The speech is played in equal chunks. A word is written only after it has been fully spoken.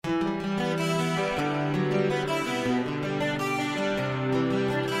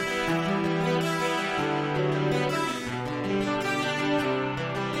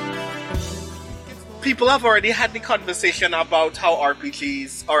people have already had the conversation about how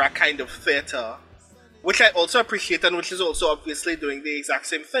RPGs are a kind of theater, which I also appreciate and which is also obviously doing the exact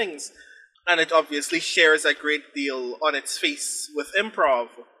same things. And it obviously shares a great deal on its face with improv.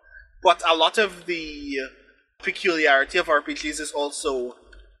 But a lot of the peculiarity of RPGs is also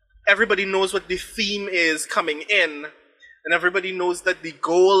everybody knows what the theme is coming in, and everybody knows that the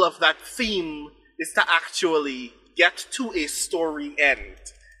goal of that theme is to actually get to a story end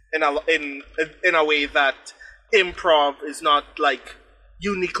in a way that improv is not like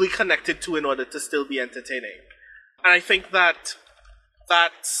uniquely connected to in order to still be entertaining. And I think that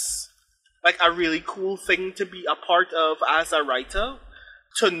that's like a really cool thing to be a part of as a writer,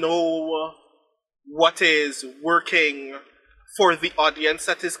 to know what is working for the audience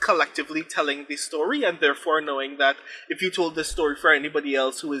that is collectively telling the story, and therefore knowing that if you told this story for anybody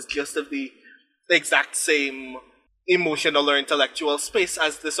else who is just of the exact same emotional or intellectual space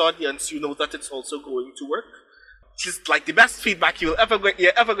as this audience, you know that it's also going to work. Which is like the best feedback you're ever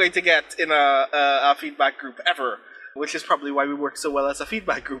going to get in a feedback group ever, which is probably why we work so well as a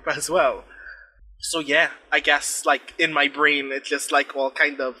feedback group as well. So yeah, I guess like in my brain it just like all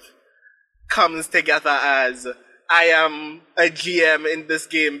kind of comes together as I am a GM in this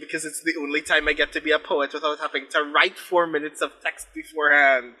game because it's the only time I get to be a poet without having to write 4 minutes of text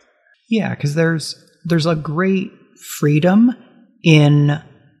beforehand. Yeah, because there's a great freedom in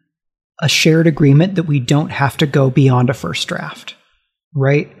a shared agreement that we don't have to go beyond a first draft,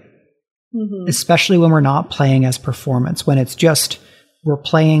 right? Mm-hmm. Especially when we're not playing as performance, when it's just we're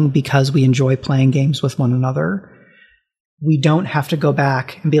playing because we enjoy playing games with one another. We don't have to go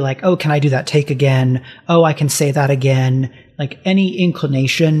back and be like, oh, can I do that take again? Oh, I can say that again. Like any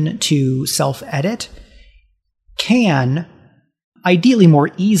inclination to self-edit can ideally more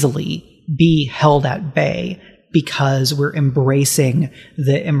easily be held at bay because we're embracing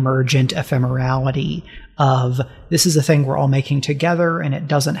the emergent ephemerality of this is a thing we're all making together, and it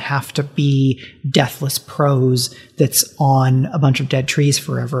doesn't have to be deathless prose that's on a bunch of dead trees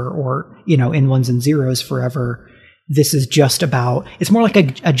forever or, you know, in ones and zeros forever. This is just about, it's more like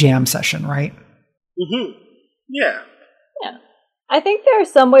a jam session, right? Mm-hmm. Yeah. Yeah. I think there are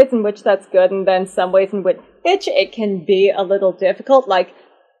some ways in which that's good, and then some ways in which it can be a little difficult. Like,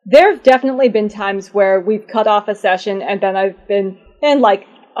 there have definitely been times where we've cut off a session, and then I've been like,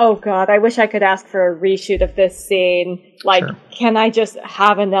 oh god, I wish I could ask for a reshoot of this scene. Like, sure. Can I just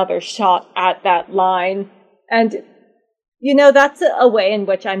have another shot at that line? And, you know, that's a way in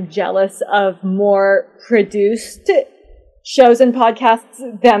which I'm jealous of more produced shows and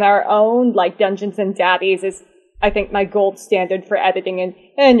podcasts than our own. Like, Dungeons and Daddies is, I think, my gold standard for editing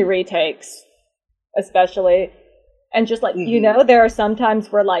and retakes, especially. And just like, you know, there are some times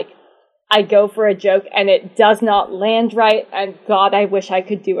where, like, I go for a joke and it does not land right, and god, I wish I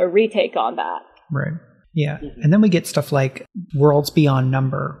could do a retake on that. Right. Yeah. And then we get stuff like Worlds Beyond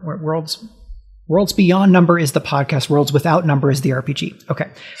Number. Worlds Beyond Number is the podcast. Worlds Without Number is the RPG.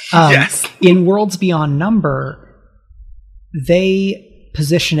 Okay. Yes. In Worlds Beyond Number, they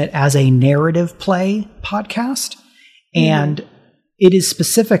position it as a narrative play podcast. And it is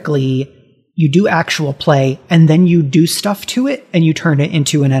specifically, you do actual play and then you do stuff to it and you turn it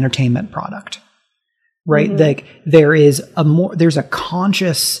into an entertainment product. Right? Like there's a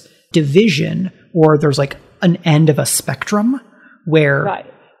conscious division, or there's like an end of a spectrum where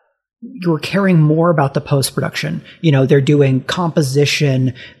you're caring more about the post-production. You know, they're doing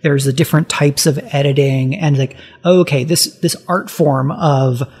composition, there's the different types of editing, and like, okay, this art form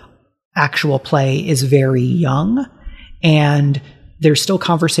of actual play is very young, and there's still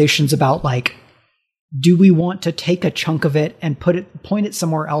conversations about like, do we want to take a chunk of it and point it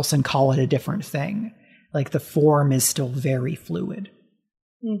somewhere else and call it a different thing? Like the form is still very fluid.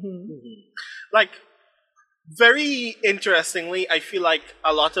 Like, very interestingly, I feel like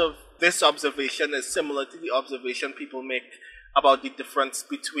a lot of this observation is similar to the observation people make about the difference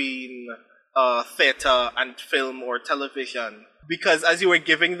between theater and film or television. Because as you were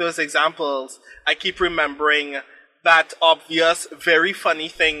giving those examples, I keep remembering that obvious, very funny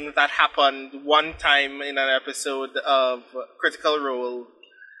thing that happened one time in an episode of Critical Role,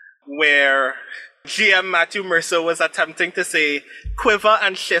 where GM Matthew Mercer was attempting to say quiver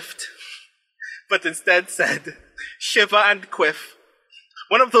and shift, but instead said shiver and quiff.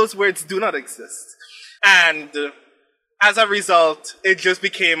 One of those words do not exist. And as a result, it just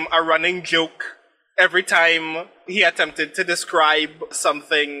became a running joke every time he attempted to describe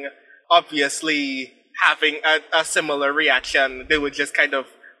something obviously having a similar reaction. They would just kind of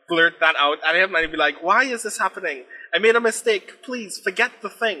blurt that out at him and he'd be like, why is this happening? I made a mistake. Please forget the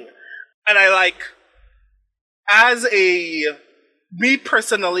thing. And I like, as a me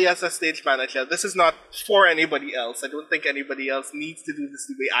personally as a stage manager, this is not for anybody else. I don't think anybody else needs to do this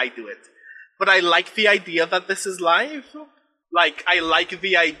the way I do it. But I like the idea that this is live. Like, I like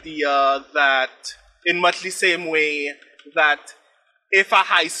the idea that, in much the same way that if a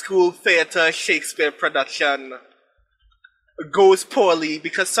high school theater Shakespeare production goes poorly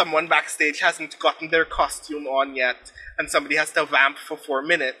because someone backstage hasn't gotten their costume on yet and somebody has to vamp for 4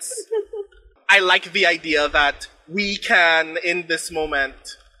 minutes, I like the idea that we can, in this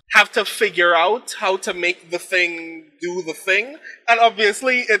moment, have to figure out how to make the thing do the thing. And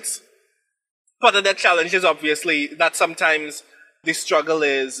obviously, it's part of the challenge is obviously that sometimes the struggle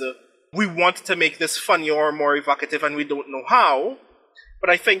is we want to make this funnier or more evocative and we don't know how. But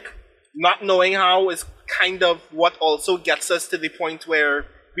I think not knowing how is kind of what also gets us to the point where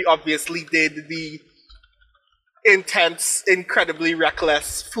we obviously did the intense, incredibly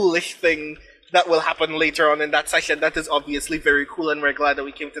reckless, foolish thing that will happen later on in that session. That is obviously very cool, and we're glad that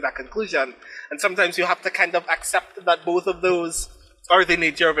we came to that conclusion. And sometimes you have to kind of accept that both of those are the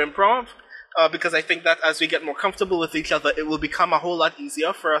nature of improv, because I think that as we get more comfortable with each other, it will become a whole lot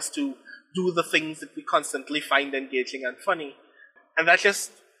easier for us to do the things that we constantly find engaging and funny. And that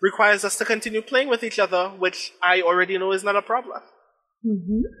just requires us to continue playing with each other, which I already know is not a problem.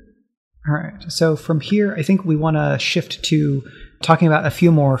 Mm-hmm. All right. So from here, I think we want to shift to talking about a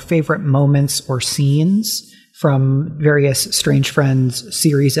few more favorite moments or scenes from various Strange Friends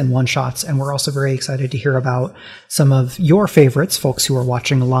series and one-shots. And we're also very excited to hear about some of your favorites, folks who are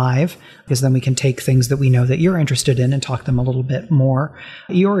watching live, because then we can take things that we know that you're interested in and talk them a little bit more.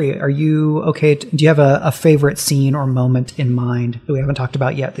 Iori, are you okay? Do you have a favorite scene or moment in mind that we haven't talked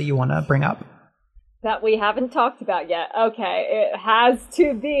about yet that you want to bring up? That we haven't talked about yet. Okay, it has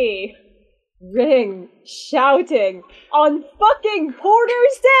to be Ring shouting on fucking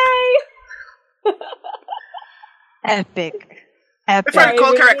Porter's Day! Epic. If I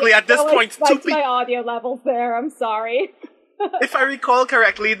recall correctly, at this point, my audio levels there, I'm sorry. If I recall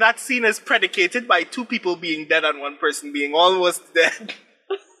correctly, that scene is predicated by 2 people being dead and 1 person being almost dead.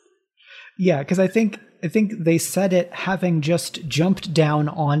 Yeah, because I think they said it having just jumped down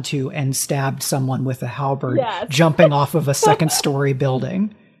onto and stabbed someone with a halberd, yes. Jumping off of a second-story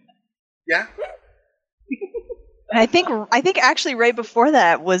building. Yeah. I think actually right before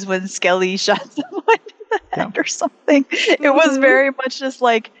that was when Skelly shot someone in the head or something. It was very much just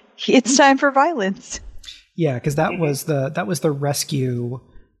like, it's time for violence. Yeah, because that was the rescue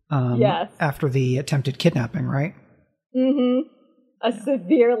yes. after the attempted kidnapping, right? Mm-hmm. A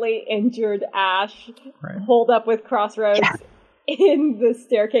severely injured Ash holed up with Crossroads in the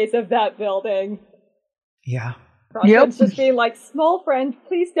staircase of that building. Yeah. Crossroads just being like, small friend,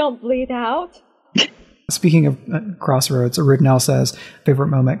 please don't bleed out. Speaking of Crossroads, Rudnell says, favorite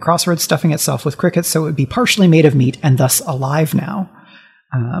moment, Crossroads stuffing itself with crickets so it would be partially made of meat and thus alive now.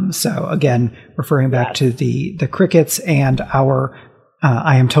 So again, referring back to the crickets and our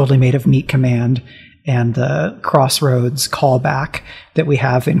I am totally made of meat command and the Crossroads callback that we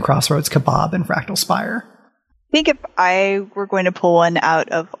have in Crossroads Kebab and Fractal Spire. I think if I were going to pull one out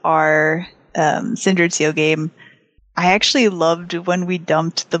of our Cindered Seal game, I actually loved when we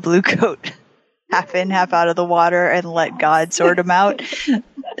dumped the blue coat half in, half out of the water and let God sort him out.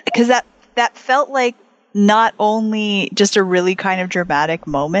 Because that felt like not only just a really kind of dramatic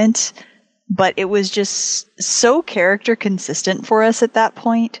moment, but it was just so character consistent for us at that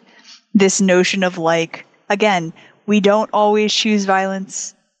point. This notion of like, again, we don't always choose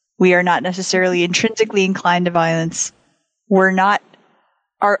violence. We are not necessarily intrinsically inclined to violence. We're not,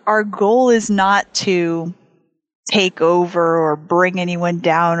 our goal is not to take over or bring anyone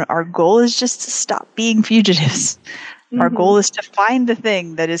down. Our goal is just to stop being fugitives. Mm-hmm. Our goal is to find the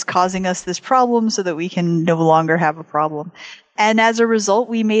thing that is causing us this problem so that we can no longer have a problem. And as a result,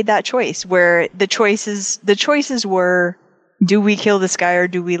 we made that choice where the choices were, do we kill this guy or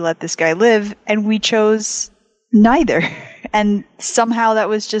do we let this guy live? And we chose neither. And somehow that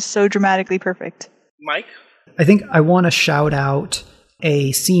was just so dramatically perfect. Mike? I think I want to shout out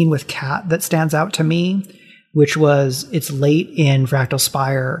a scene with Kat that stands out to me, which was, it's late in Fractal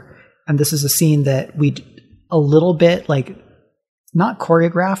Spire, and this is a scene that we a little bit, like, not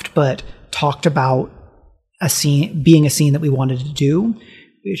choreographed, but talked about a scene being a scene that we wanted to do.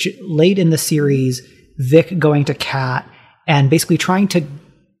 Which, late in the series, Vic going to Kat and basically trying to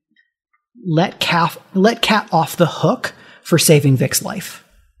let Kat off the hook for saving Vic's life.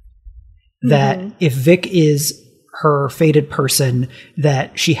 Mm-hmm. That if Vic is her fated person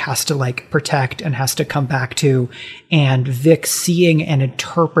that she has to like protect and has to come back to, and Vic seeing and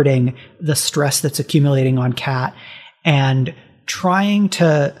interpreting the stress that's accumulating on Kat and trying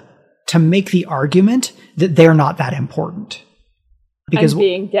to make the argument that they're not that important. Because I'm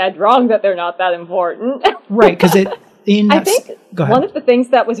being dead wrong that they're not that important. right, because I think one of the things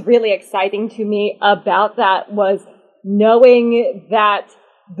that was really exciting to me about that was knowing that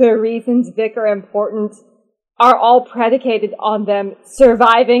the reasons Vic are important are all predicated on them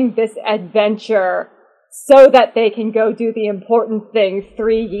surviving this adventure so that they can go do the important thing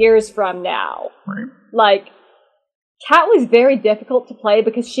 3 years from now. Right. Like, Kat was very difficult to play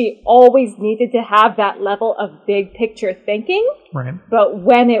because she always needed to have that level of big picture thinking. Right. But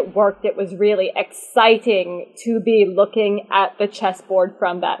when it worked, it was really exciting to be looking at the chessboard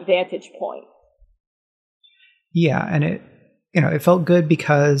from that vantage point. Yeah, and it felt good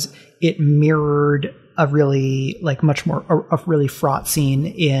because it mirrored a really a really fraught scene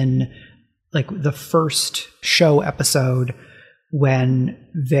in like the first show episode when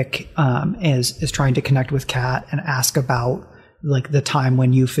Vic is trying to connect with Kat and ask about like the time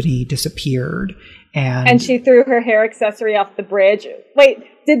when Euphony disappeared, and she threw her hair accessory off the bridge. Wait,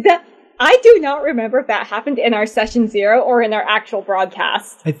 did that? I do not remember if that happened in our session 0 or in our actual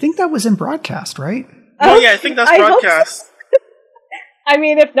broadcast. I think that was in broadcast, right? Oh yeah, I think that's broadcast. I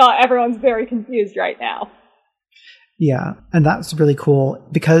mean, if not, everyone's very confused right now. Yeah, and that's really cool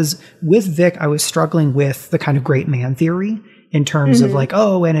because with Vic, I was struggling with the kind of great man theory in terms of like,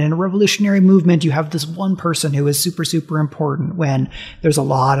 oh, and in a revolutionary movement, you have this one person who is super, super important, when there's a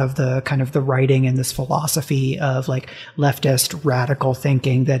lot of the kind of the writing and this philosophy of like leftist radical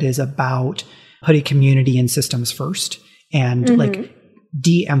thinking that is about putting community and systems first and like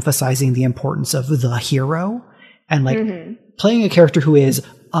de-emphasizing the importance of the hero and like playing a character who is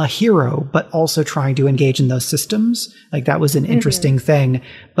a hero, but also trying to engage in those systems. Like that was an interesting thing.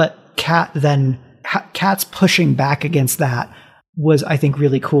 But Kat's pushing back against that was, I think,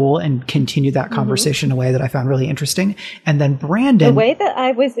 really cool and continued that conversation in a way that I found really interesting. And then Brandon, the way that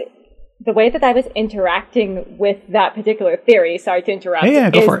I was interacting with that particular theory, sorry to interrupt,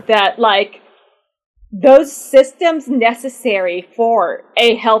 is that like those systems necessary for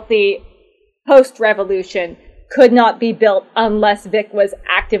a healthy post-revolution could not be built unless Vic was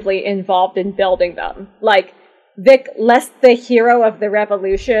actively involved in building them. Like, Vic, less the hero of the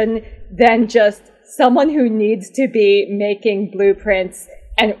revolution than just someone who needs to be making blueprints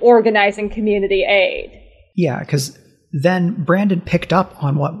and organizing community aid. Yeah, because then Brandon picked up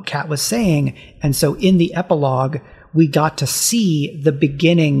on what Kat was saying, and so in the epilogue, we got to see the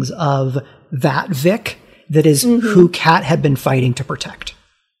beginnings of that Vic that is who Kat had been fighting to protect.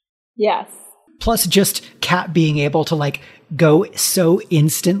 Yes. Plus just Kat being able to like go so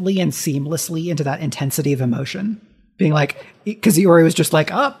instantly and seamlessly into that intensity of emotion. Being like, because Iori was just like,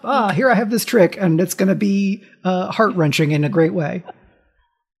 here I have this trick and it's going to be heart-wrenching in a great way.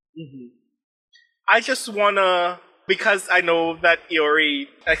 I just want to, because I know that Iori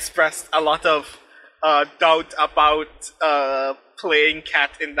expressed a lot of doubt about playing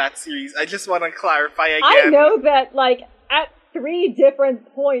Kat in that series, I just want to clarify again. I know that, like, at 3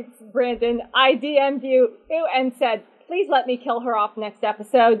 different points, Brandon, I DM'd you and said, please let me kill her off next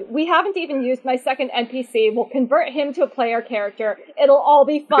episode. We haven't even used my second NPC. We'll convert him to a player character. It'll all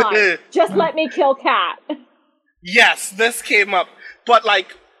be fine. Just let me kill Kat. Yes, this came up. But,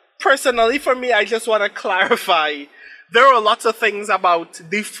 like, personally for me, I just want to clarify. There are lots of things about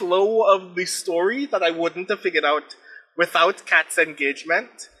the flow of the story that I wouldn't have figured out without Kat's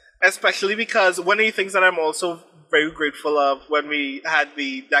engagement. Especially because one of the things that I'm also very grateful of when we had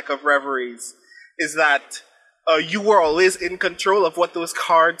the deck of reveries is that you were always in control of what those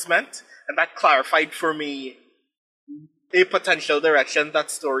cards meant, and that clarified for me a potential direction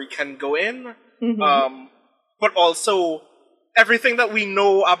that story can go in. But also, everything that we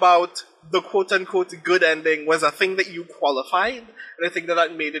know about the quote-unquote good ending was a thing that you qualified, and I think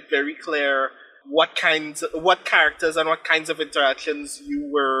that made it very clear what characters and what kinds of interactions you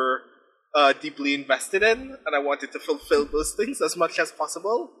were deeply invested in, and I wanted to fulfill those things as much as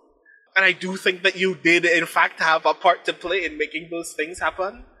possible. And I do think that you did, in fact, have a part to play in making those things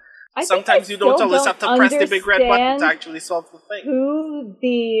happen. Sometimes you don't always have to press the big red button to actually solve the thing. Who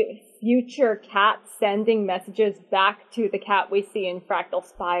the future Kat sending messages back to the Kat we see in Fractal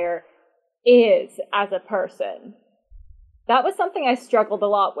Spire is as a person. That was something I struggled a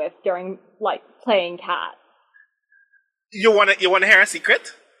lot with during, like, playing Kat. You wanna hear a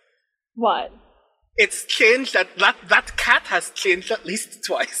secret? What? It's changed, that Kat has changed at least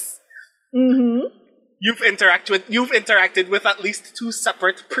twice. You've interacted with at least 2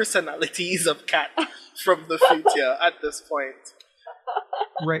 separate personalities of Kat from the future at this point.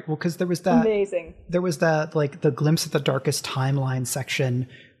 Right, well, because there was that... Amazing. There was that, like, the Glimpse at the Darkest Timeline section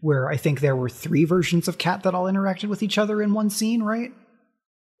where I think there were 3 versions of Kat that all interacted with each other in one scene, right?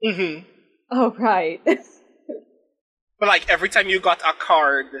 Oh, right. But like every time you got a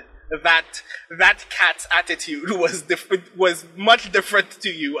card, that cat's attitude was different, was much different to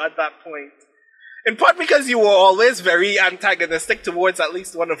you at that point. In part because you were always very antagonistic towards at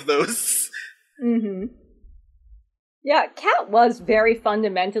least one of those. Mm-hmm. Yeah, Kat was very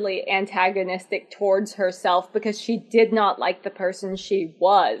fundamentally antagonistic towards herself because she did not like the person she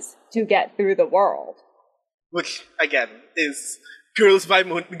was to get through the world. Which, again, is Girl by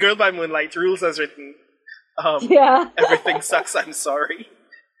Moonlight, rules as written. Yeah. Everything sucks, I'm sorry.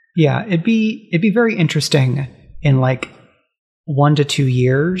 Yeah, it'd be very interesting in like 1 to 2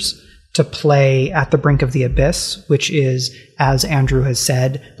 years to play At the Brink of the Abyss, which is, as Andrew has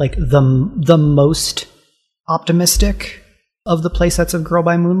said, like the most optimistic of the playsets of Girl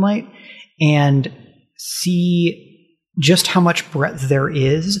by Moonlight, and see just how much breadth there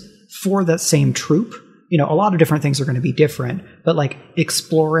is for that same trope. You know, a lot of different things are going to be different, but like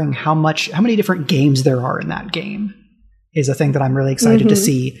exploring how many different games there are in that game is a thing that I'm really excited to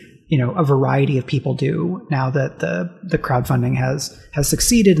see, you know, a variety of people do now that the crowdfunding has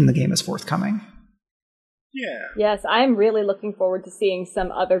succeeded and the game is forthcoming. Yeah. Yes, I'm really looking forward to seeing some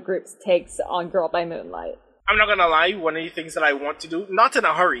other groups' takes on Girl by Moonlight. I'm not gonna lie, one of the things that I want to do, not in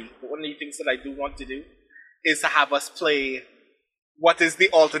a hurry, but one of the things that I do want to do is to have us play what is the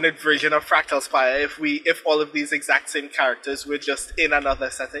alternate version of Fractal Spire if all of these exact same characters were just in another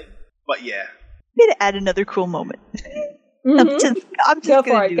setting. But yeah. I'm going to add another cool moment. Mm-hmm. I'm just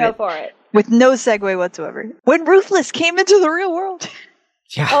going to go for it. With no segue whatsoever. When Ruthless came into the real world.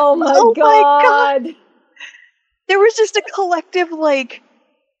 Yeah. Oh my god. There was just a collective, like,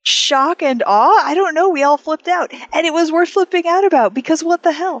 shock and awe. I don't know. We all flipped out. And it was worth flipping out about because what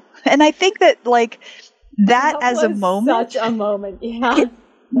the hell? And I think that, like, that as a moment. Such a moment, yeah.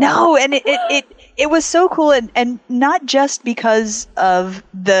 No, and it was so cool. And not just because of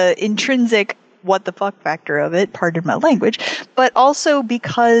the intrinsic what the fuck factor of it, pardon my language, but also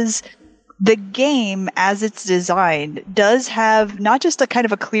because the game, as it's designed, does have not just a kind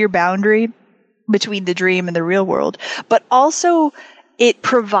of a clear boundary between the dream and the real world, but also it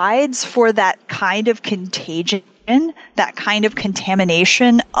provides for that kind of contagion, that kind of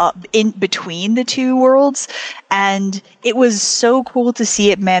contamination in between the two worlds. And it was so cool to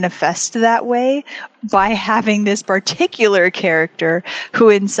see it manifest that way by having this particular character who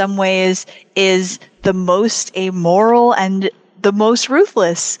in some ways is the most amoral and the most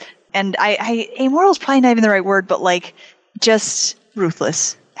ruthless. And amoral is probably not even the right word, but like just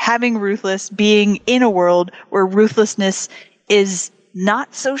ruthless. Having ruthless, being in a world where ruthlessness is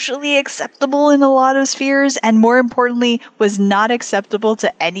not socially acceptable in a lot of spheres, and more importantly, was not acceptable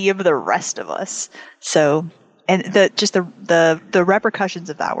to any of the rest of us. So, and the repercussions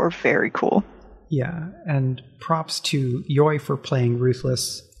of that were very cool. Yeah, and props to Yoi for playing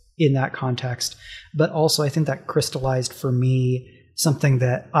Ruthless in that context. But also, I think that crystallized for me something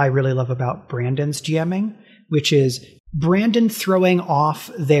that I really love about Brandon's GMing, which is Brandon throwing off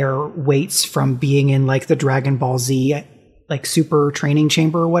their weights from being in like the Dragon Ball Z like super training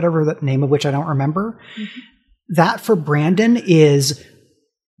chamber or whatever, the name of which I don't remember. Mm-hmm. That for Brandon is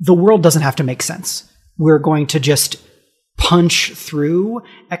the world doesn't have to make sense. We're going to just punch through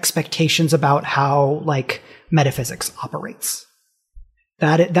expectations about how like metaphysics operates.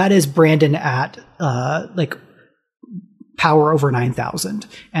 That is Brandon at like power over 9,000.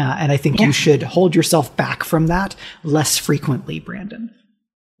 And I think you should hold yourself back from that less frequently, Brandon.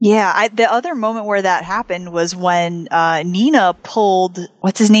 Yeah, the other moment where that happened was when Nina pulled,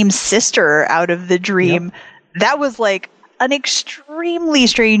 what's his name's sister out of the dream. Yep. That was like an extremely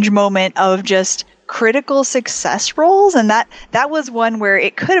strange moment of just critical success rolls. And that was one where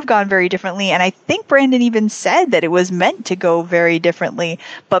it could have gone very differently. And I think Brandon even said that it was meant to go very differently.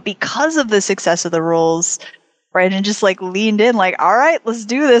 But because of the success of the rolls, Brandon just like leaned in like, all right, let's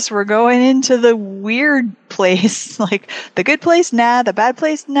do this. We're going into the weird place. Like the good place, nah. The bad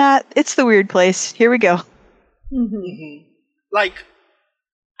place, nah. It's the weird place. Here we go. Mm-hmm. Like,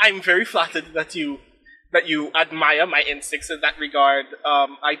 I'm very flattered that you admire my instincts in that regard.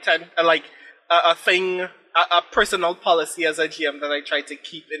 I tend like a personal policy as a GM that I try to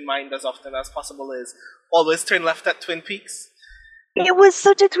keep in mind as often as possible is always turn left at Twin Peaks. It was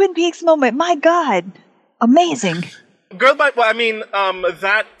such a Twin Peaks moment. My God. Amazing.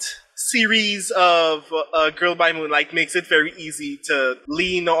 That series of Girl by Moonlight makes it very easy to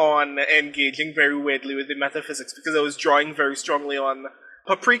lean on engaging very weirdly with the metaphysics because I was drawing very strongly on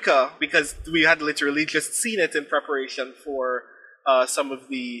Paprika because we had literally just seen it in preparation for some of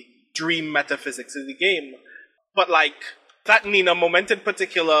the dream metaphysics in the game. But like that Nina moment in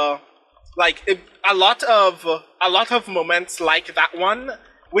particular, like a lot of moments like that one,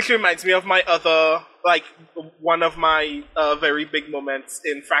 which reminds me of my other like one of my very big moments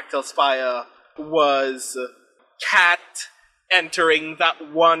in Fractal Spire was Kat entering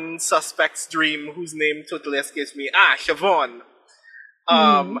that one suspect's dream whose name totally escapes me. Siobhan.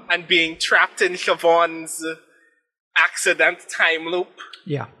 And being trapped in Siobhan's accident time loop.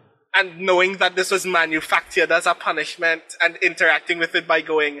 Yeah. And knowing that this was manufactured as a punishment and interacting with it by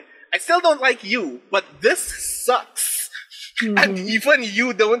going, I still don't like you, but this sucks. And even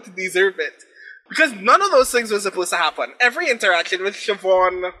you don't deserve it. Because none of those things were supposed to happen. Every interaction with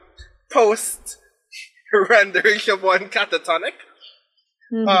Siobhan post rendering Siobhan catatonic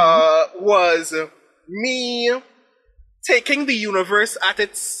was me taking the universe at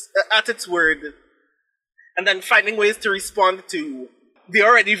its word and then finding ways to respond to the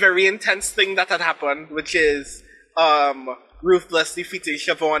already very intense thing that had happened, which is Ruthless defeating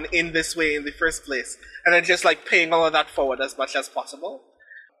Siobhan in this way in the first place, and then just like paying all of that forward as much as possible.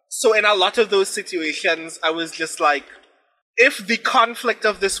 So in a lot of those situations, I was just like, if the conflict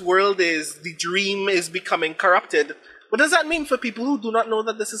of this world is the dream is becoming corrupted, what does that mean for people who do not know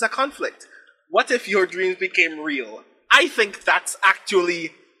that this is a conflict? What if your dreams became real? I think that's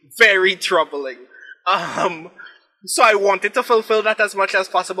actually very troubling. So I wanted to fulfill that as much as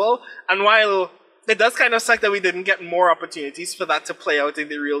possible, and while it does kind of suck that we didn't get more opportunities for that to play out in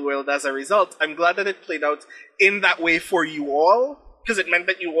the real world as a result, I'm glad that it played out in that way for you all, because it meant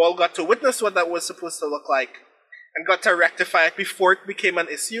that you all got to witness what that was supposed to look like, and got to rectify it before it became an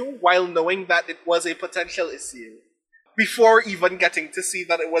issue, while knowing that it was a potential issue, before even getting to see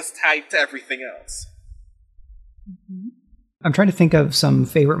that it was tied to everything else. I'm trying to think of some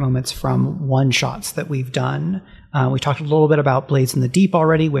favorite moments from one-shots that we've done. We talked a little bit about Blades in the Deep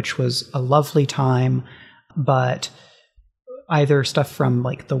already, which was a lovely time, but either stuff from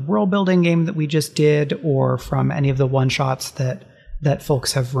like the world-building game that we just did or from any of the one-shots that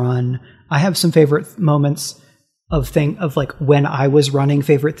folks have run. I have some favorite moments of like when I was running,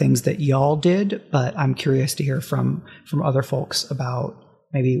 favorite things that y'all did, but I'm curious to hear from other folks about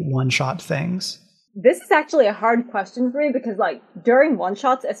maybe one-shot things. This is actually a hard question for me because, like, during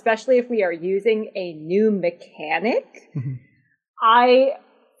one-shots, especially if we are using a new mechanic, I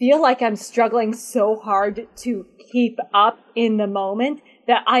feel like I'm struggling so hard to keep up in the moment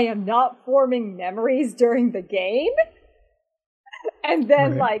that I am not forming memories during the game. And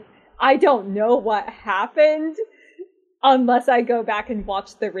then, like, I don't know what happened unless I go back and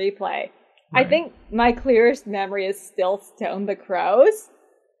watch the replay. I think my clearest memory is still Stone the Crows,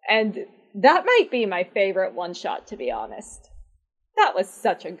 and that might be my favorite one-shot, to be honest. That was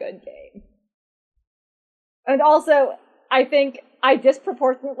such a good game. And also, I think I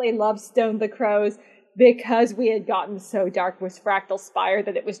disproportionately loved Stone the Crows because we had gotten so dark with Fractal Spire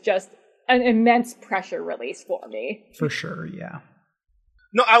that it was just an immense pressure release for me. For sure, yeah.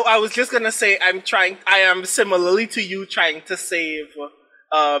 No, I was just gonna say I am similarly to you trying to save,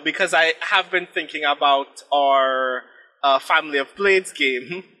 because I have been thinking about our Family of Blades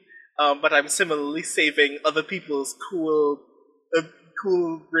game. But I'm similarly saving other people's cool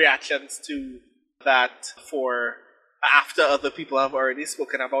reactions to that for after other people have already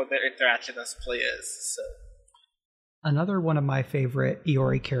spoken about their interaction as players. So. Another one of my favorite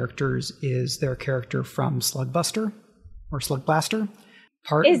Iori characters is their character from Slugbuster or Slugblaster.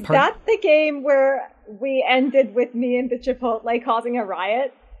 Is that the game where we ended with me and the Chipotle causing a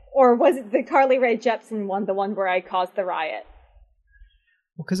riot? Or was it the Carly Rae Jepsen one, the one where I caused the riot?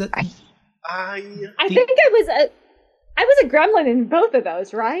 Well, because I think I was a gremlin in both of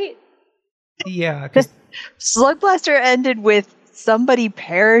those, right? Yeah, because Slugblaster ended with somebody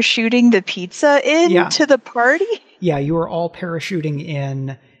parachuting the pizza into the party. Yeah, you were all parachuting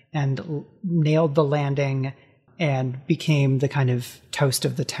in and nailed the landing and became the kind of toast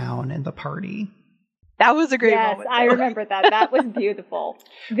of the town and the party. That was a great moment. Yes, I remember that. That was beautiful.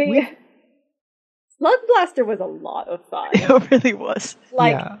 Slugblaster was a lot of fun. It really was.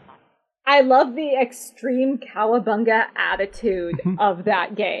 I love the extreme cowabunga attitude of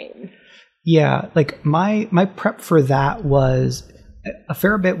that game. Yeah, like my prep for that was a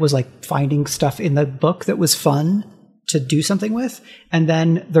fair bit was like finding stuff in the book that was fun to do something with. And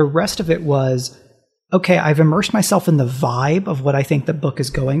then the rest of it was, okay, I've immersed myself in the vibe of what I think the book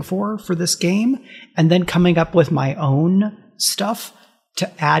is going for this game, and then coming up with my own stuff to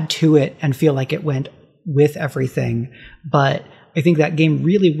add to it and feel like it went with everything. But I think that game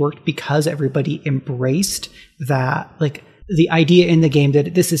really worked because everybody embraced that, like the idea in the game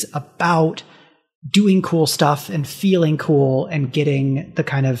that this is about doing cool stuff and feeling cool and getting the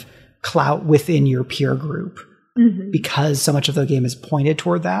kind of clout within your peer group, because so much of the game is pointed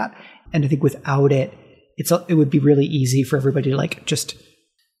toward that. And I think without it, it would be really easy for everybody to like just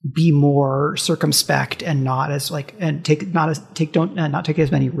be more circumspect and not take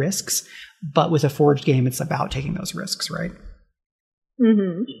as many risks. But with a Forged game, it's about taking those risks, right?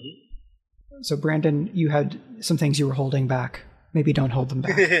 Mm-hmm. So Brandon, you had some things you were holding back. Maybe don't hold them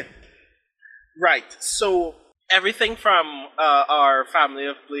back. Right. So everything from our Family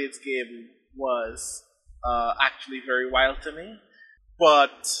of Blades game was actually very wild to me.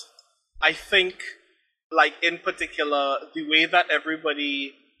 But I think, like, in particular, the way that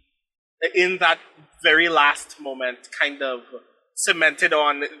everybody in that very last moment kind of cemented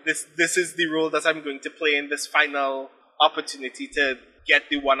on this is the role that I'm going to play in this final opportunity to get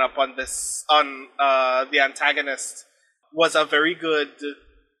the one up on the antagonist was a very good,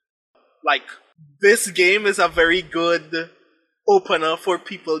 like, this game is a very good opener for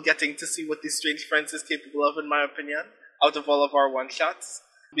people getting to see what the Strange Friends is capable of, in my opinion, out of all of our one-shots.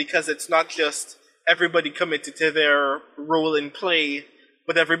 Because it's not just everybody committed to their role in play,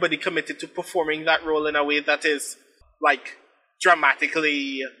 but everybody committed to performing that role in a way that is, like,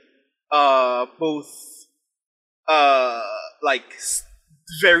 dramatically,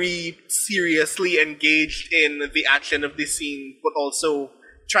 very seriously engaged in the action of the scene, but also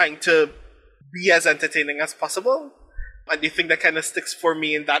trying to be as entertaining as possible. And the thing that kind of sticks for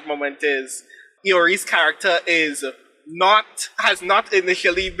me in that moment is Iori's character has not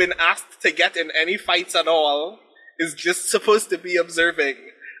initially been asked to get in any fights at all, is just supposed to be observing.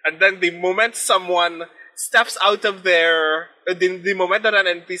 And then the moment someone steps out of the moment that an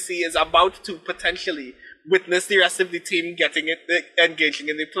NPC is about to potentially witness the rest of the team engaging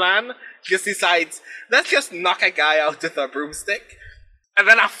in the plan, just decides, let's just knock a guy out with a broomstick. And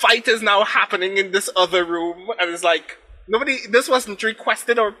then a fight is now happening in this other room, and it's like, this wasn't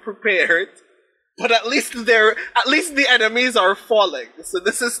requested or prepared, but at least the enemies are falling, so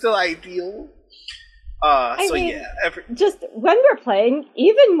this is still ideal. Just when we're playing,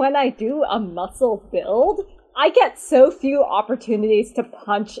 even when I do a muscle build, I get so few opportunities to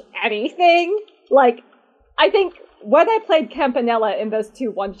punch anything. Like, I think when I played Campanella in those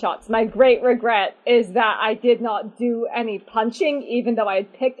 2 one-shots, my great regret is that I did not do any punching, even though I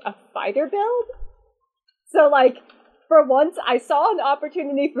had picked a fighter build. So, like, for once I saw an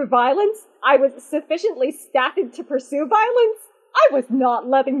opportunity for violence, I was sufficiently statted to pursue violence. I was not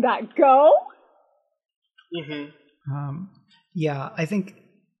letting that go. Mm-hmm. Yeah, I think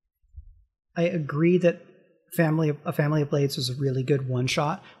I agree that A Family of Blades was a really good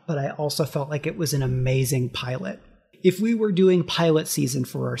one-shot, but I also felt like it was an amazing pilot. If we were doing pilot season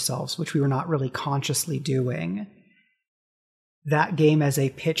for ourselves, which we were not really consciously doing, that game as a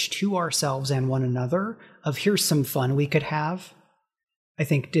pitch to ourselves and one another of here's some fun we could have, I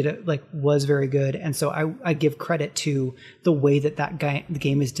think was very good. And so I give credit to the way that the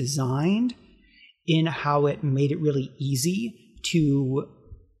game is designed, in how it made it really easy to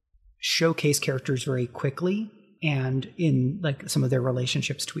showcase characters very quickly and in, like, some of their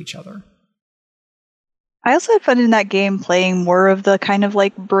relationships to each other. I also had fun in that game playing more of the kind of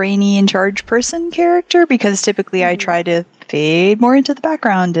like brainy in charge person character, because typically I try to fade more into the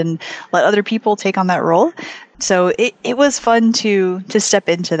background and let other people take on that role. So it was fun to step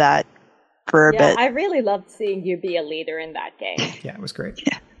into that for a bit. I really loved seeing you be a leader in that game. Yeah, it was great.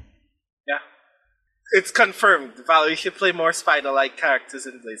 Yeah. It's confirmed. Valerie should play more spider-like characters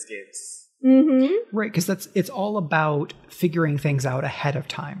in Blaze games. Mm-hmm. Right, because it's all about figuring things out ahead of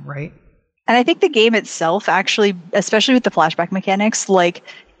time, right? And I think the game itself actually, especially with the flashback mechanics, like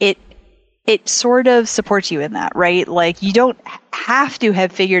it sort of supports you in that, right? Like, you don't have to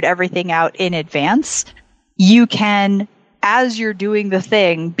have figured everything out in advance. You can, as you're doing the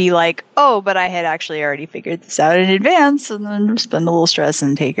thing, be like, oh, but I had actually already figured this out in advance, and then spend a little stress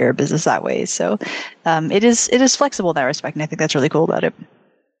and take care of business that way. So it is flexible in that respect, and I think that's really cool about it.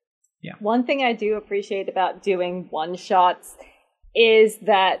 Yeah. One thing I do appreciate about doing one-shots is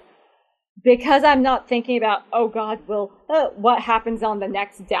that because I'm not thinking about, oh God, what happens on the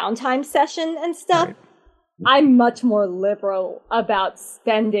next downtime session and stuff, right. I'm much more liberal about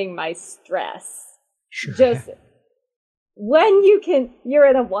spending my stress. Sure. Just when you're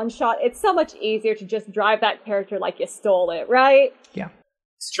in a one-shot, it's so much easier to just drive that character like you stole it, right? Yeah.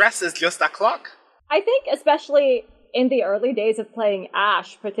 Stress is just a clock. I think especially in the early days of playing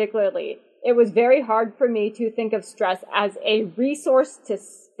Ash particularly, it was very hard for me to think of stress as a resource to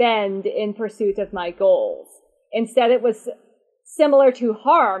spend in pursuit of my goals. Instead, it was similar to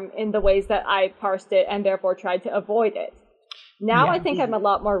harm in the ways that I parsed it and therefore tried to avoid it. Now I think I'm a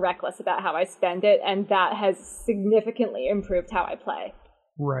lot more reckless about how I spend it, and that has significantly improved how I play.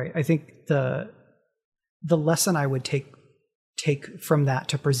 Right. I think the lesson I would take from that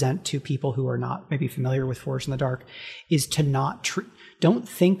to present to people who are not maybe familiar with Forged in the Dark is to don't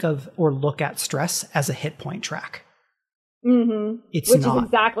think of or look at stress as a hit point track. Mm-hmm. It's Which not. is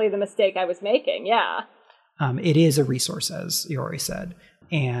exactly the mistake I was making, yeah. It is a resource, as Iori said.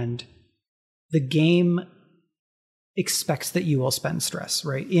 And the game expects that you will spend stress,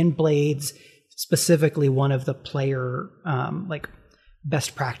 right? In Blades, specifically, one of the player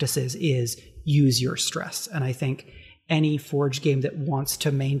best practices is use your stress. And I think any Forge game that wants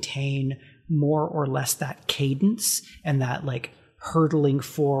to maintain more or less that cadence and that like hurtling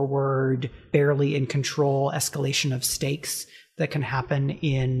forward, barely in control escalation of stakes that can happen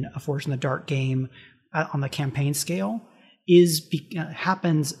in a Forge in the Dark game on the campaign scale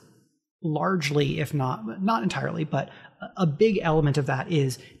happens largely, if not entirely, but a big element of that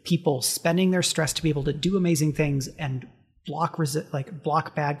is people spending their stress to be able to do amazing things and block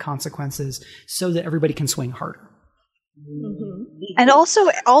bad consequences so that everybody can swing harder. Mm-hmm. And also,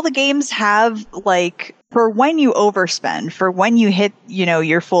 all the games have, like, for when you overspend, for when you hit,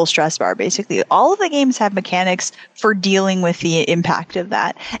 your full stress bar, basically, all of the games have mechanics for dealing with the impact of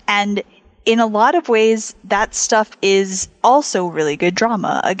that. And in a lot of ways, that stuff is also really good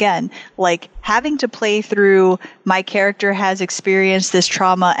drama. Again, like having to play through, my character has experienced this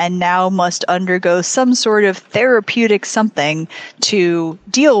trauma and now must undergo some sort of therapeutic something to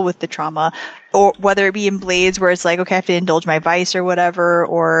deal with the trauma. Or whether it be in Blades where it's like, okay, I have to indulge my vice or whatever,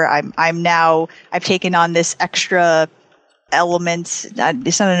 or I've taken on this extra element,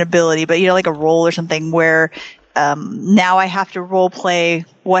 it's not an ability, but like a role or something where now I have to role play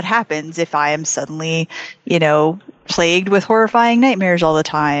what happens if I am suddenly, plagued with horrifying nightmares all the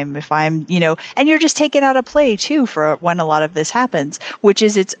time. If I'm, and you're just taken out of play too for when a lot of this happens, which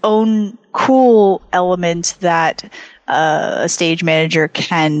is its own cool element that a stage manager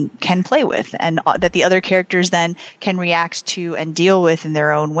can play with, and that the other characters then can react to and deal with in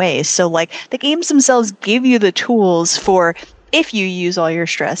their own ways. So like the games themselves give you the tools for, if you use all your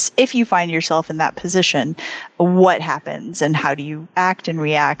stress, if you find yourself in that position, what happens and how do you act and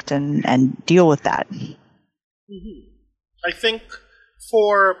react and deal with that? Mm-hmm. I think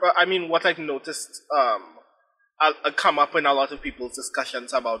what I've noticed come up in a lot of people's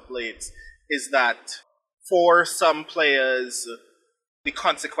discussions about Blades is that for some players, the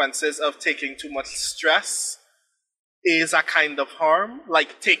consequences of taking too much stress is a kind of harm.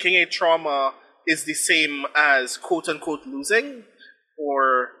 Like taking a trauma is the same as quote-unquote losing,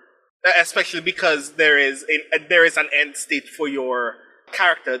 or especially because there is an end state for your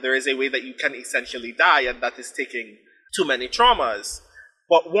character. There is a way that you can essentially die, and that is taking too many traumas.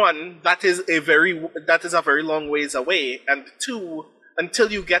 But one, that is a very long ways away, and two,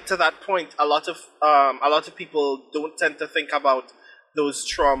 until you get to that point, a lot of people don't tend to think about those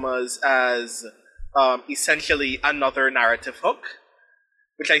traumas as essentially another narrative hook,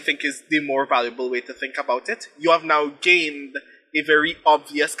 which I think is the more valuable way to think about it. You have now gained a very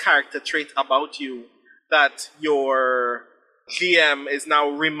obvious character trait about you that your GM is now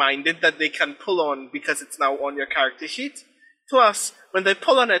reminded that they can pull on because it's now on your character sheet. Plus, when they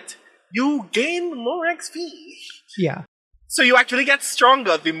pull on it, you gain more XP. Yeah. So you actually get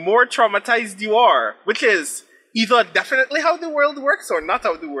stronger the more traumatized you are, which is either definitely how the world works or not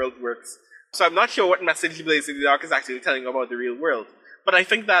how the world works. So I'm not sure what message Blades in the Dark is actually telling about the real world. But I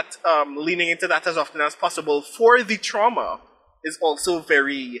think that leaning into that as often as possible for the trauma is also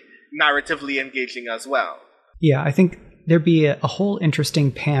very narratively engaging as well. Yeah, I think there'd be a whole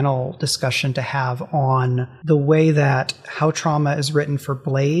interesting panel discussion to have on the way that how trauma is written for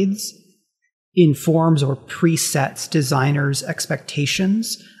Blades informs or presets designers'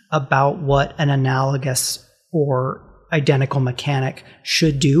 expectations about what an analogous or identical mechanic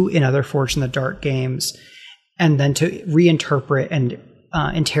should do in other Forge in the Dark games, and then to reinterpret and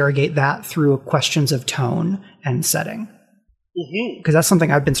interrogate that through questions of tone and setting. Because that's something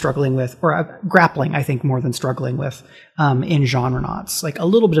I've been struggling with, or grappling, I think, more than struggling with in Genrenauts. Like a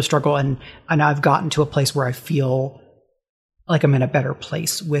little bit of struggle, and I've gotten to a place where I feel like I'm in a better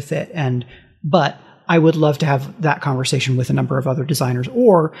place with it. But I would love to have that conversation with a number of other designers,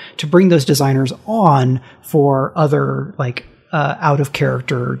 or to bring those designers on for other out of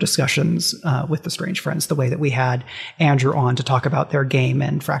character discussions with the Strange Friends, the way that we had Andrew on to talk about their game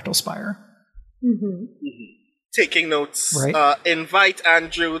and Fractal Spire. Mm-hmm. Taking notes. Right. Invite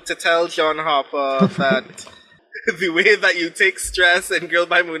Andrew to tell John Harper that the way that you take stress in Girl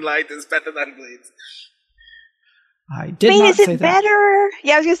by Moonlight is better than Blades. I did not is say it that. better?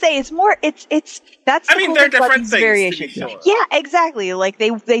 Yeah, I was gonna say it's more. It's that's. The cool they're thing about different these things. variations. To be sure. Yeah, exactly. Like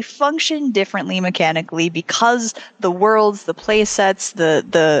they function differently mechanically because the worlds, the play sets,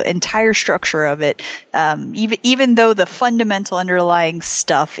 the entire structure of it. Even though the fundamental underlying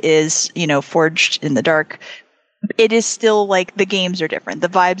stuff is Forged in the Dark, it is still like the games are different, the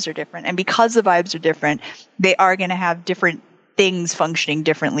vibes are different, and because the vibes are different, they are going to have different things functioning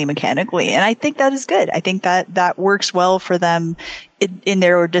differently mechanically, and I think that is good. I think that works well for them in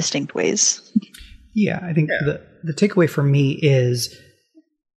their distinct ways. Yeah, I think the takeaway for me is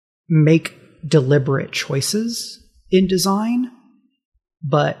make deliberate choices in design,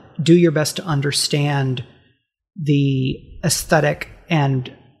 but do your best to understand the aesthetic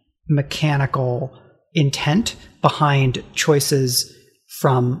and mechanical intent behind choices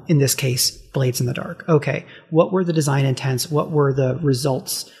from, in this case, Blades in the Dark. Okay, what were the design intents? What were the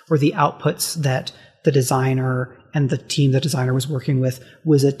results or the outputs that the designer and the team the designer was working with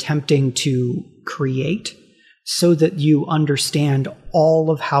was attempting to create, so that you understand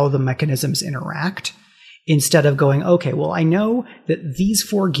all of how the mechanisms interact, instead of going, okay, well, I know that these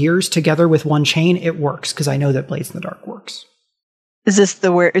 4 gears together with one chain, it works because I know that Blades in the Dark works. Is this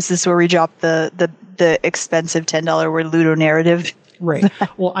where we drop the expensive $10 word Ludo narrative? Right.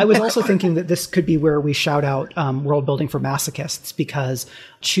 Well, I was also thinking that this could be where we shout out world building for masochists, because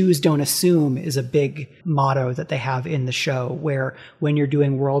choose, don't assume is a big motto that they have in the show, where when you're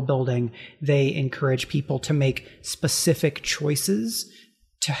doing world building, they encourage people to make specific choices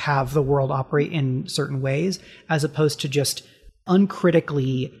to have the world operate in certain ways, as opposed to just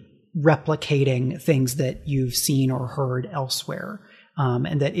uncritically replicating things that you've seen or heard elsewhere.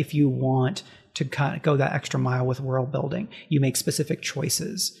 And that if you want to kind of go that extra mile with world building, you make specific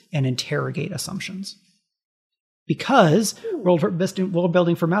choices and interrogate assumptions. Because World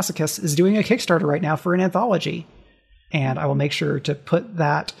Building for Masochists is doing a Kickstarter right now for an anthology. And I will make sure to put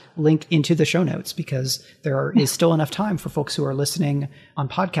that link into the show notes, because there is still enough time for folks who are listening on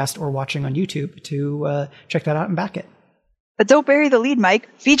podcast or watching on YouTube to check that out and back it. But don't bury the lead, Mike.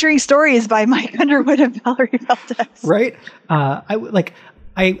 Featuring stories by Mike Underwood and Valerie Valdez. Right? I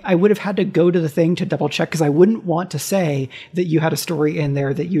would have had to go to the thing to double check, because I wouldn't want to say that you had a story in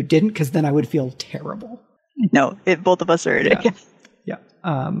there that you didn't, because then I would feel terrible. No, both of us are in it. Yeah.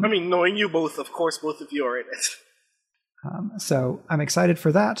 I mean, knowing you both, of course, both of you are in it. So I'm excited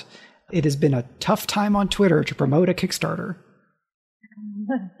for that. It has been a tough time on Twitter to promote a Kickstarter.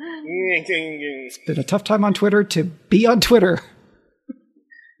 It's been a tough time on Twitter to be on Twitter.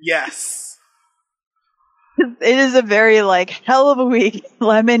 Yes. It is a very, hell of a week.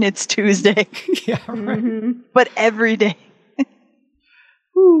 Lemon, it's Tuesday. Yeah, right. Mm-hmm. But every day.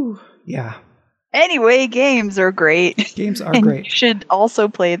 Whew. Yeah. Anyway, games are great. Games are and great. You should also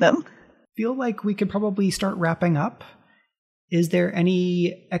play them. Feel like we could probably start wrapping up. Is there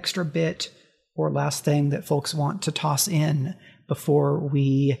any extra bit or last thing that folks want to toss in before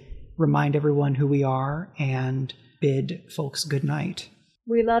we remind everyone who we are and bid folks good night?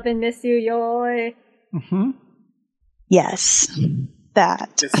 We love and miss you, Yoy. Mm-hmm. Yes,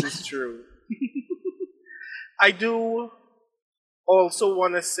 that. This is true. I do also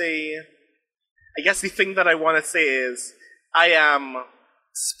want to say, I guess the thing that I want to say is, I am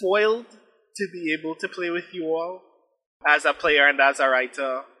spoiled to be able to play with you all as a player and as a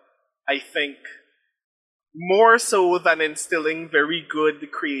writer. I think more so than instilling very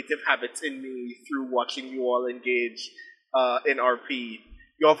good creative habits in me through watching you all engage in RP,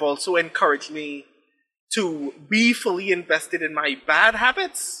 you have also encouraged me to be fully invested in my bad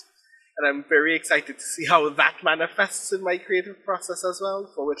habits, and I'm very excited to see how that manifests in my creative process as well,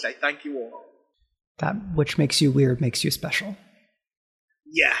 for which I thank you all. That which makes you weird makes you special.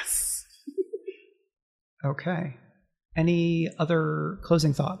 Yes. Okay. Any other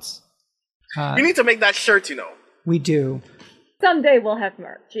closing thoughts? We need to make that shirt, We do. Someday we'll have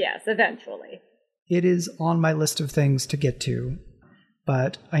merch, yes, eventually. It is on my list of things to get to,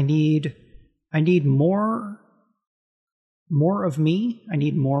 but I need more of me. I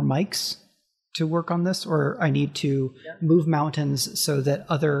need more mics to work on this, or I need to move mountains so that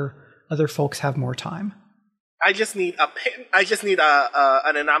other folks have more time. I just need a pin. I just need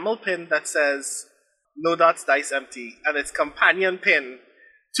an enamel pin that says "No dots, dice empty," and its companion pin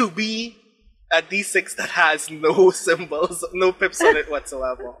to be a D6 that has no symbols, no pips on it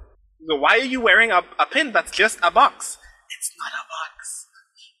whatsoever. So why are you wearing a pin that's just a box? It's not a box.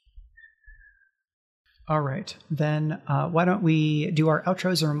 All right, then why don't we do our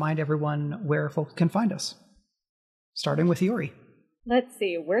outros and remind everyone where folks can find us? Starting with Yuri. Let's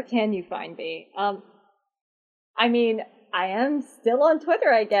see, where can you find me? I mean, I am still on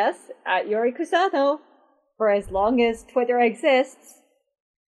Twitter, I guess, at Yuri Kusano, for as long as Twitter exists.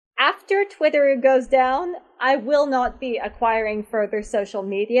 After Twitter goes down, I will not be acquiring further social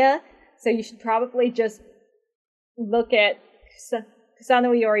media, so you should probably just look at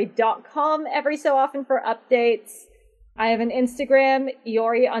kusanoiori.com every so often for updates. I have an Instagram,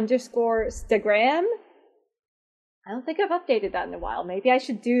 Iori_Stagram. I don't think I've updated that in a while. Maybe I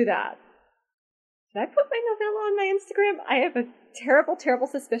should do that. Did I put my novella on my Instagram? I have a terrible, terrible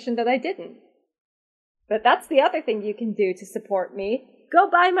suspicion that I didn't. But that's the other thing you can do to support me. Go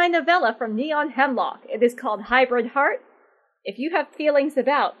buy my novella from Neon Hemlock. It is called Hybrid Heart. If you have feelings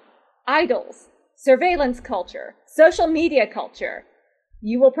about idols, surveillance culture, social media culture,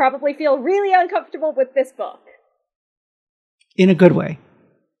 you will probably feel really uncomfortable with this book. In a good way.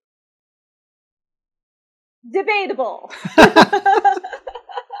 Debatable.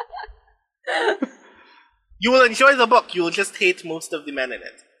 You will enjoy the book. You will just hate most of the men in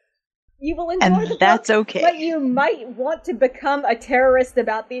it. You will enjoy And the that's book, okay. but you might want to become a terrorist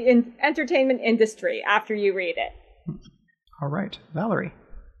about the entertainment industry after you read it. All right. Valerie.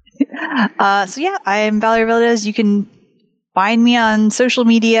 So yeah, I am Valerie Valdez. You can find me on social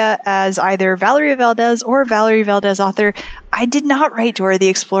media as either Valerie Valdez or Valerie Valdez author. I did not write Dora the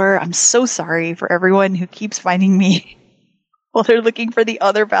Explorer. I'm so sorry for everyone who keeps finding me while they're looking for the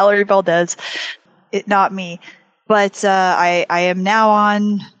other Valerie Valdez. Not me. But I am now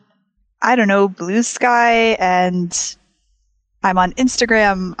on, I don't know, Blue Sky, and I'm on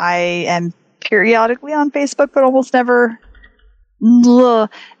Instagram. I am periodically on Facebook, but almost never. You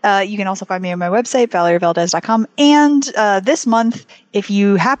can also find me on my website, valerievaldez.com. And this month, if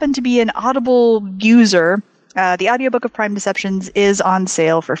you happen to be an Audible user, the audiobook of Prime Deceptions is on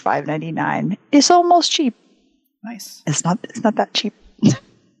sale for $5.99. It's almost cheap. Nice. It's not that cheap.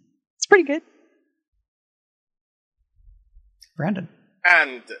 It's pretty good. Brandon.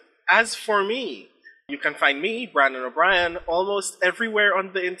 And as for me, you can find me, Brandon O'Brien, almost everywhere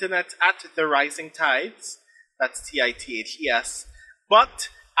on the internet at The Rising Tides. That's TITHES. But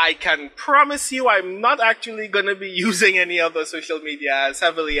I can promise you I'm not actually going to be using any other social media as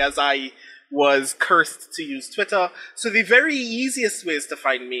heavily as I was cursed to use Twitter. So the very easiest ways to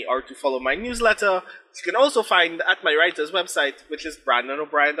find me are to follow my newsletter, which you can also find at my writer's website, which is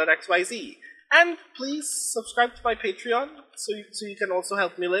brandonobrien.xyz. And please subscribe to my Patreon so you can also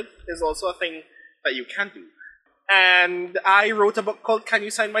help me live. Is also a thing that you can do. And I wrote a book called Can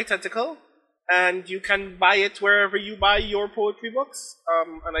You Sign My Tentacle? And you can buy it wherever you buy your poetry books.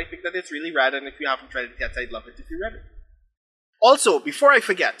 And I think that it's really rad, and if you haven't read it yet, I'd love it if you read it. Also, before I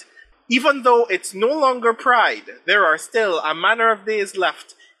forget, even though it's no longer Pride, there are still a manner of days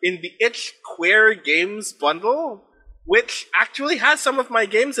left in the Itch Queer Games bundle, which actually has some of my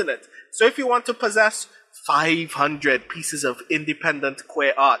games in it. So if you want to possess 500 pieces of independent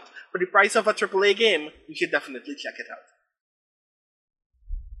queer art for the price of a AAA game, you should definitely check it out.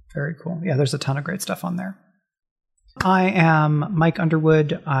 Very cool. Yeah, there's a ton of great stuff on there. I am Mike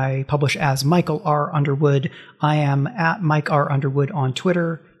Underwood. I publish as Michael R. Underwood. I am at Mike R. Underwood on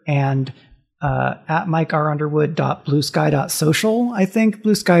Twitter and at mikeRunderwood.bluesky.social. I think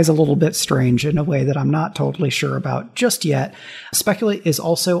Blue Sky is a little bit strange in a way that I'm not totally sure about just yet. Speculate is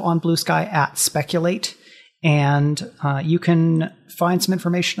also on Blue Sky at Speculate. And you can find some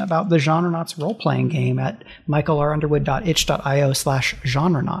information about the Genrenauts role-playing game at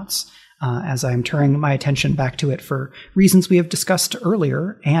michaelrunderwood.itch.io/genrenauts, as I'm turning my attention back to it for reasons we have discussed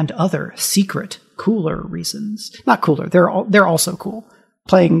earlier and other secret, cooler reasons. Not cooler, they're also cool.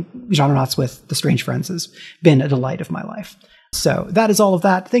 Playing Genrenauts with the Strange Friends has been a delight of my life. So that is all of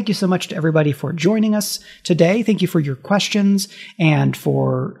that. Thank you so much to everybody for joining us today. Thank you for your questions and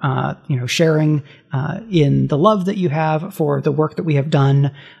for sharing in the love that you have for the work that we have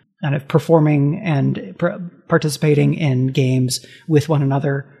done, kind of performing and participating in games with one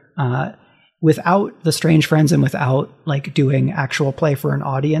another. Without the Strange Friends and without doing actual play for an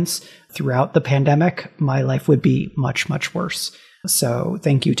audience throughout the pandemic, my life would be much, much worse. So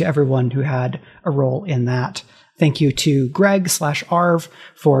thank you to everyone who had a role in that. Thank you to Greg/Arv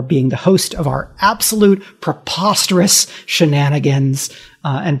for being the host of our absolute preposterous shenanigans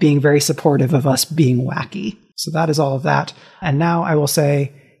and being very supportive of us being wacky. So that is all of that. And now I will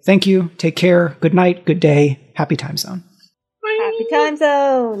say thank you, take care, good night, good day, happy time zone. Happy time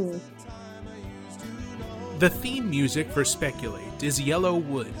zone! The theme music for Speculate is Yellow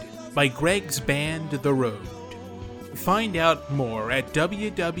Wood by Greg's band The Road. Find out more at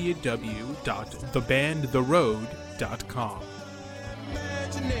www.thebandtheroad.com.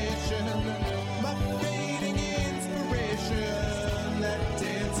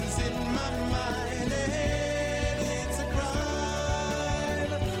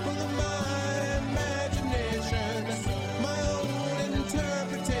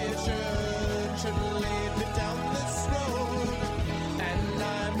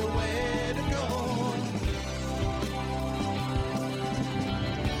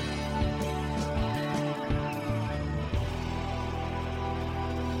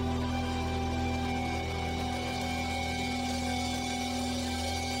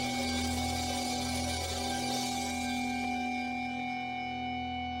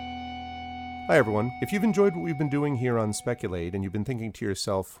 Hi everyone. If you've enjoyed what we've been doing here on Speculate and you've been thinking to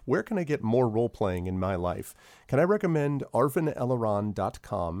yourself, where can I get more role-playing in my life? Can I recommend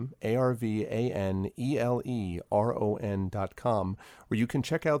arvaneleron.com, ARVANELERON.com, where you can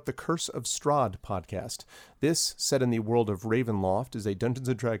check out the Curse of Strahd podcast. This, set in the world of Ravenloft, is a Dungeons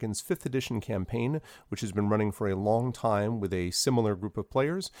 & Dragons 5th edition campaign, which has been running for a long time with a similar group of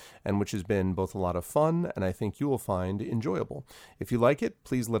players, and which has been both a lot of fun and I think you will find enjoyable. If you like it,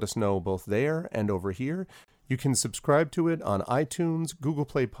 please let us know both there and over here. You can subscribe to it on iTunes, Google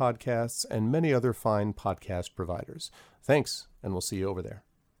Play Podcasts, and many other fine podcast providers. Thanks, and we'll see you over there.